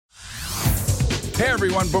Hey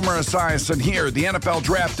everyone, Boomer Esiason here. The NFL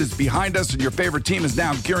Draft is behind us and your favorite team is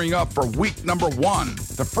now gearing up for week number 1.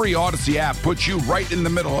 The free Odyssey app puts you right in the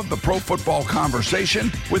middle of the pro football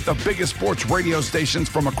conversation with the biggest sports radio stations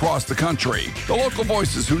from across the country. The local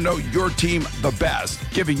voices who know your team the best,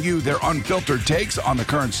 giving you their unfiltered takes on the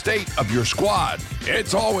current state of your squad.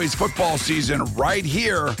 It's always football season right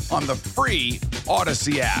here on the free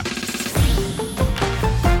Odyssey app.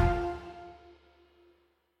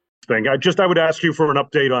 I would ask you for an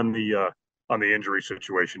update on the injury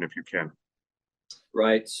situation if you can.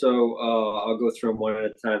 Right. So I'll go through them one at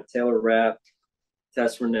a time. Taylor Rapp,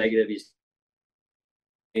 tests were negative. He's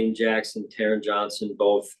Dane Jackson, Taron Johnson,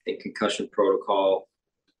 both in concussion protocol.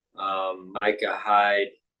 Micah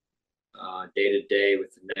Hyde, day-to-day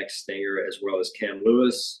with the neck stinger, as well as Cam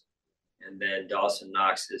Lewis. And then Dawson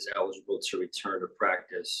Knox is eligible to return to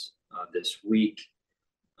practice this week.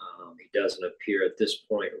 He doesn't appear at this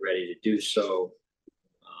point ready to do so.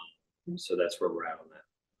 So that's where we're at on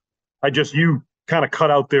that. You kind of cut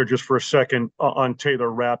out there just for a second on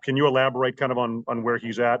Taylor Rapp. Can you elaborate kind of on where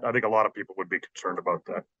he's at? I think a lot of people would be concerned about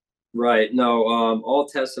that. Right. No, all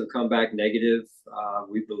tests have come back negative. I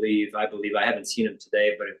believe, I haven't seen him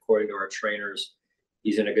today, but according to our trainers,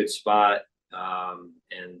 he's in a good spot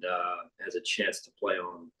and has a chance to play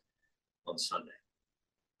on Sunday.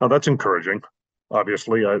 Oh, that's encouraging.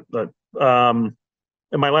 Obviously, and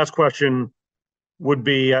my last question would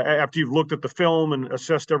be, after you've looked at the film and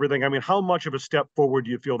assessed everything, I mean, how much of a step forward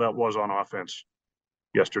do you feel that was on offense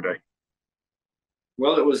yesterday?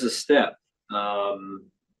 Well, it was a step.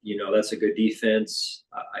 That's a good defense.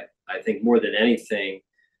 I think more than anything,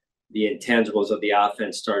 the intangibles of the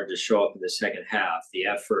offense started to show up in the second half, the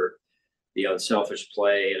effort, the unselfish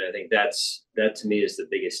play. And I think that to me is the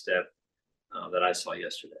biggest step that I saw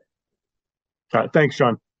yesterday. Thanks,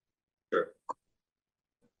 Sean. Sure.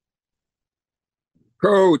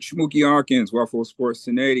 Coach Mookie Hawkins, Waffle Sports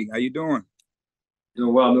 1080. How you doing?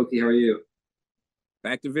 Doing well, Mookie. How are you?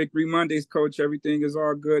 Back to Victory Mondays, Coach. Everything is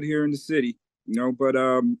all good here in the city. But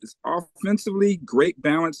it's offensively great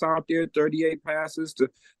balance out there. 38 passes to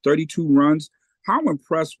 32 runs. How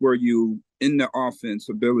impressed were you in the offense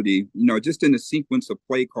ability? Just in the sequence of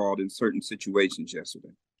play called in certain situations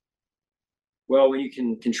yesterday. Well, when you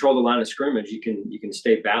can control the line of scrimmage, you can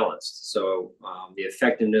stay balanced. So the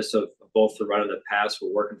effectiveness of both the run and the pass were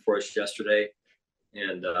working for us yesterday,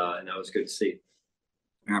 and that was good to see.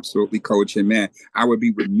 Absolutely, Coach. And man, I would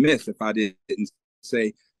be remiss if I didn't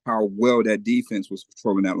say how well that defense was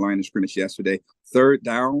controlling that line of scrimmage yesterday. Third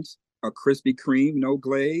downs, a Krispy Kreme, no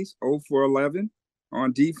glaze, 0 for 11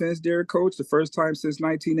 on defense there, Coach. The first time since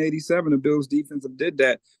 1987 the Bills defense did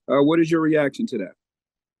that. What is your reaction to that?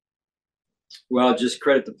 Well, just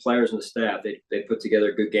credit the players and the staff. They put together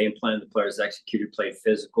a good game plan. The players executed, played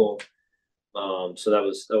physical. So that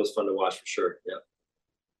was fun to watch for sure.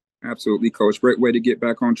 Yeah. Absolutely, Coach. Great way to get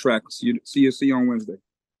back on track. See you on Wednesday.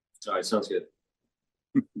 All right, sounds good.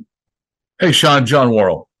 Hey, Sean, John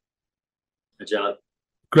Worrell. Hey, John.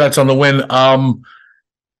 Congrats on the win.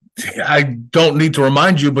 I don't need to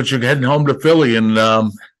remind you, but you're heading home to Philly,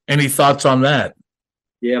 and any thoughts on that?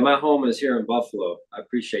 Yeah, my home is here in Buffalo. I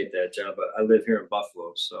appreciate that, John, but I live here in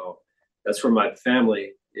Buffalo, so that's where my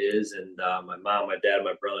family is, and my mom, my dad,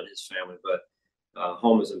 my brother, and his family, but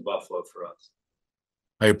home is in Buffalo for us.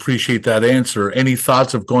 I appreciate that answer. Any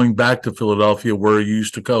thoughts of going back to Philadelphia where you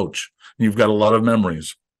used to coach? You've got a lot of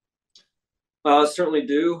memories. Certainly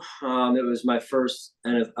do. It was my first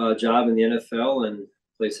job in the NFL and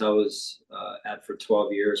place I was at for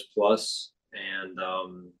 12 years plus, and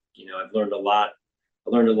I've learned a lot. I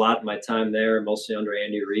learned a lot in my time there, mostly under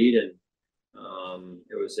Andy Reid, and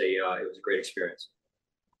it was a great experience.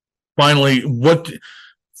 Finally,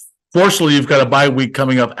 fortunately, you've got a bye week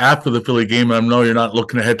coming up after the Philly game, and I know you're not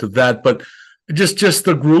looking ahead to that, but just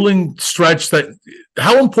the grueling stretch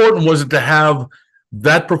how important was it to have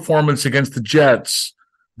that performance against the Jets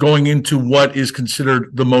going into what is considered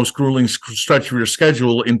the most grueling stretch of your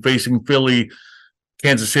schedule in facing Philly,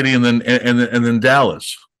 Kansas City, and then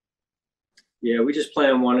Dallas? Yeah, we just play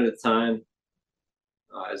them one at a time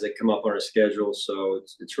as they come up on our schedule. So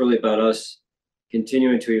it's really about us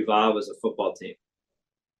continuing to evolve as a football team.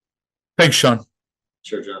 Thanks, Sean.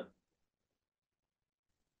 Sure, John.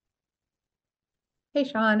 Hey,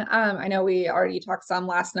 Sean. I know we already talked some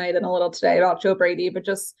last night and a little today about Joe Brady, but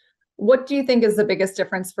just what do you think is the biggest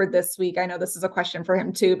difference for this week? I know this is a question for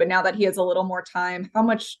him too, but now that he has a little more time, how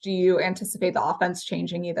much do you anticipate the offense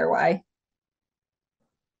changing either way?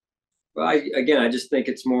 Well, I just think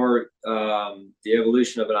it's more the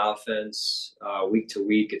evolution of an offense week to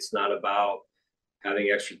week. It's not about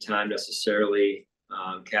having extra time necessarily,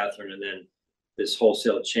 Catherine. And then this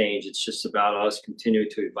wholesale change. It's just about us continuing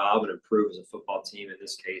to evolve and improve as a football team, in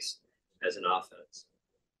this case, as an offense.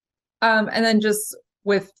 And then just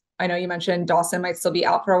with, I know you mentioned Dawson might still be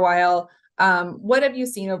out for a while. What have you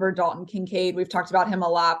seen over Dalton Kincaid? We've talked about him a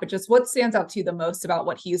lot, but just what stands out to you the most about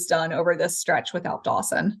what he's done over this stretch without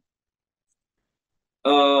Dawson?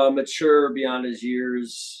 Mature beyond his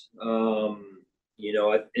years. And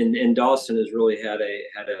Dawson has really had I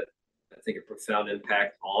think, a profound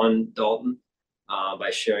impact on Dalton by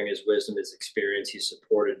sharing his wisdom, his experience. He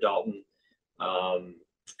supported Dalton.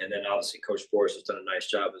 And then obviously Coach Forrest has done a nice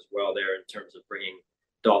job as well there in terms of bringing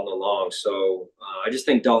Dalton along. So I just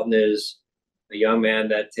think Dalton is a young man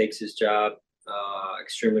that takes his job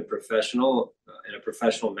extremely professional, in a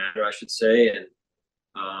professional manner, I should say. And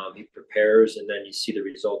he prepares, and then you see the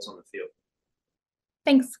results on the field.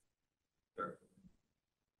 Thanks. Sure.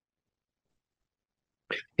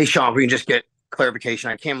 Hey, Sean, we can just get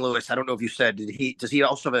clarification on Cam Lewis. I don't know if you said, does he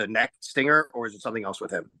also have a neck stinger, or is it something else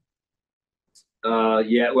with him?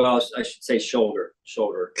 Yeah, well, I should say shoulder.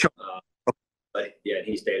 But yeah,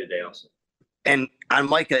 he's day-to-day also. And on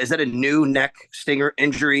Micah, is that a new neck stinger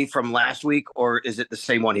injury from last week, or is it the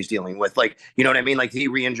same one he's dealing with? Like, you know what I mean? Like, did he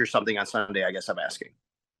re-injure something on Sunday? I guess I'm asking.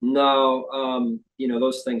 No,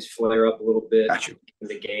 those things flare up a little bit in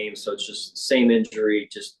the game. So it's just same injury,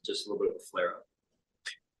 just a little bit of a flare up.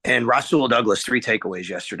 And Rasul Douglas, 3 takeaways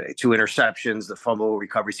yesterday, 2 interceptions, the fumble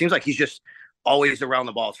recovery. Seems like he's just always around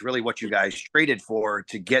the ball. It's really what you guys traded for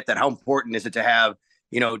to get that. How important is it to have,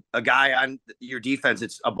 a guy on your defense?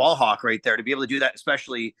 It's a ball hawk right there to be able to do that,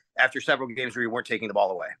 especially after several games where you weren't taking the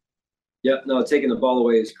ball away. Yep. No, taking the ball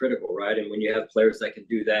away is critical, right? And when you have players that can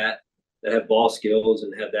do that have ball skills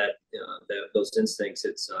and have those instincts,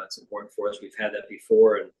 it's important for us. We've had that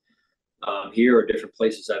before, and here are different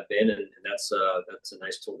places I've been, and that's a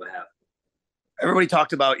nice tool to have. Everybody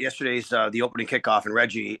talked about yesterday's the opening kickoff and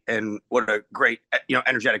Reggie, and what a great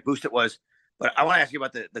energetic boost it was. But I want to ask you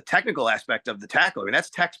about the technical aspect of the tackle. I mean,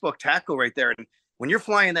 that's textbook tackle right there. And when you're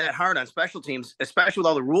flying that hard on special teams, especially with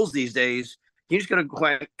all the rules these days, you just got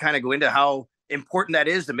to kind of go into how important that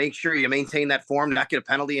is to make sure you maintain that form, not get a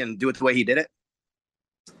penalty, and do it the way he did it?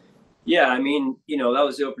 Yeah, I mean, that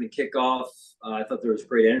was the opening kickoff. I thought there was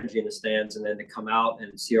great energy in the stands, and then to come out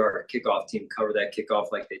and see our kickoff team cover that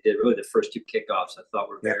kickoff like they did. Really, the first 2 kickoffs I thought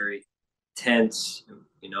were very tense,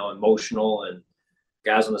 emotional, and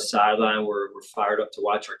guys on the sideline were fired up to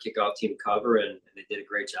watch our kickoff team cover, and they did a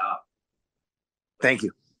great job. Thank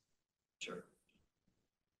you. Sure.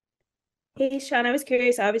 Hey, Sean, I was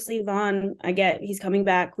curious. Obviously, Vaughn, I get he's coming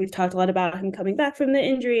back. We've talked a lot about him coming back from the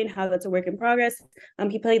injury and how that's a work in progress.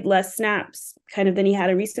 He played less snaps kind of than he had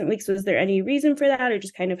in recent weeks. Was there any reason for that, or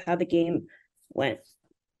just kind of how the game went?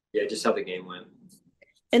 Yeah, just how the game went.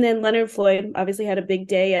 And then Leonard Floyd obviously had a big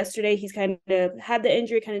day yesterday. He's kind of had the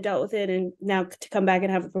injury, kind of dealt with it, and now to come back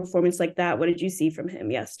and have a performance like that, what did you see from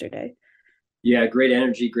him yesterday? Yeah, great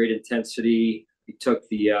energy, great intensity. He took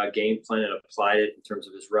the game plan and applied it in terms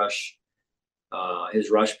of his rush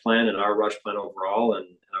plan and our rush plan overall. And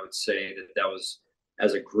I would say that was,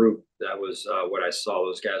 as a group, that was what I saw.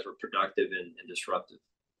 Those guys were productive and disruptive.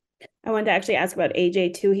 I wanted to actually ask about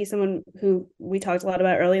AJ too. He's someone who we talked a lot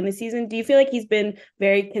about early in the season. Do you feel like he's been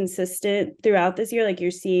very consistent throughout this year? Like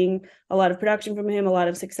you're seeing a lot of production from him, a lot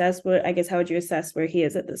of success. But I guess how would you assess where he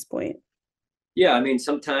is at this point? Yeah, I mean,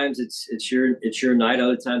 sometimes it's your night.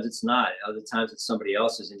 Other times it's not. Other times it's somebody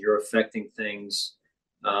else's, and you're affecting things,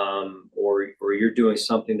 or you're doing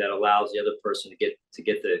something that allows the other person to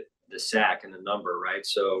get the sack and the number, right?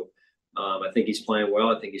 So I think he's playing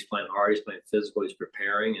well. I think he's playing hard. He's playing physical. He's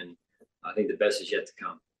preparing, and I think the best is yet to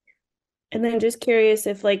come. And then just curious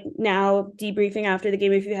if, like, now debriefing after the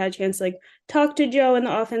game, if you had a chance to, like, talk to Joe and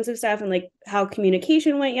the offensive staff and, like, how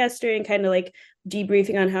communication went yesterday and kind of, like,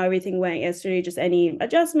 debriefing on how everything went yesterday, just any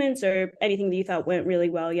adjustments or anything that you thought went really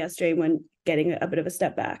well yesterday when getting a bit of a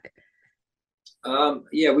step back.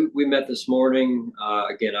 Yeah, we met this morning.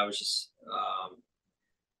 Again, I was just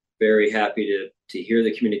very happy to hear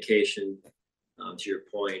the communication, to your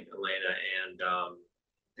point, Elena, and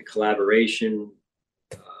the collaboration,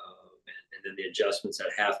 and then the adjustments at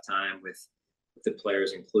halftime with the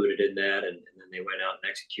players included in that, and then they went out and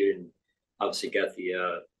executed, and obviously got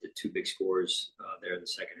the 2 big scores there in the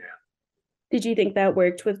second half. Did you think that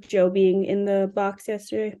worked with Joe being in the box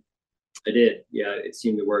yesterday? I did. Yeah, it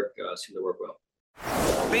seemed to work well.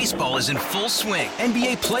 Baseball is in full swing.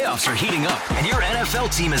 NBA playoffs are heating up, and your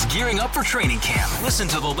NFL team is gearing up for training camp. Listen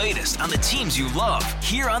to the latest on the teams you love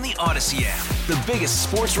here on the Odyssey app. The biggest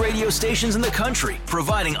sports radio stations in the country,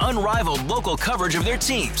 providing unrivaled local coverage of their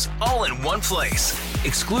teams, all in one place.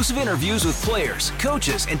 Exclusive interviews with players,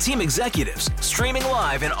 coaches, and team executives, streaming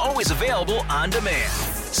live and always available on demand.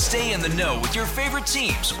 Stay in the know with your favorite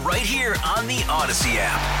teams right here on the Odyssey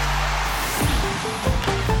app.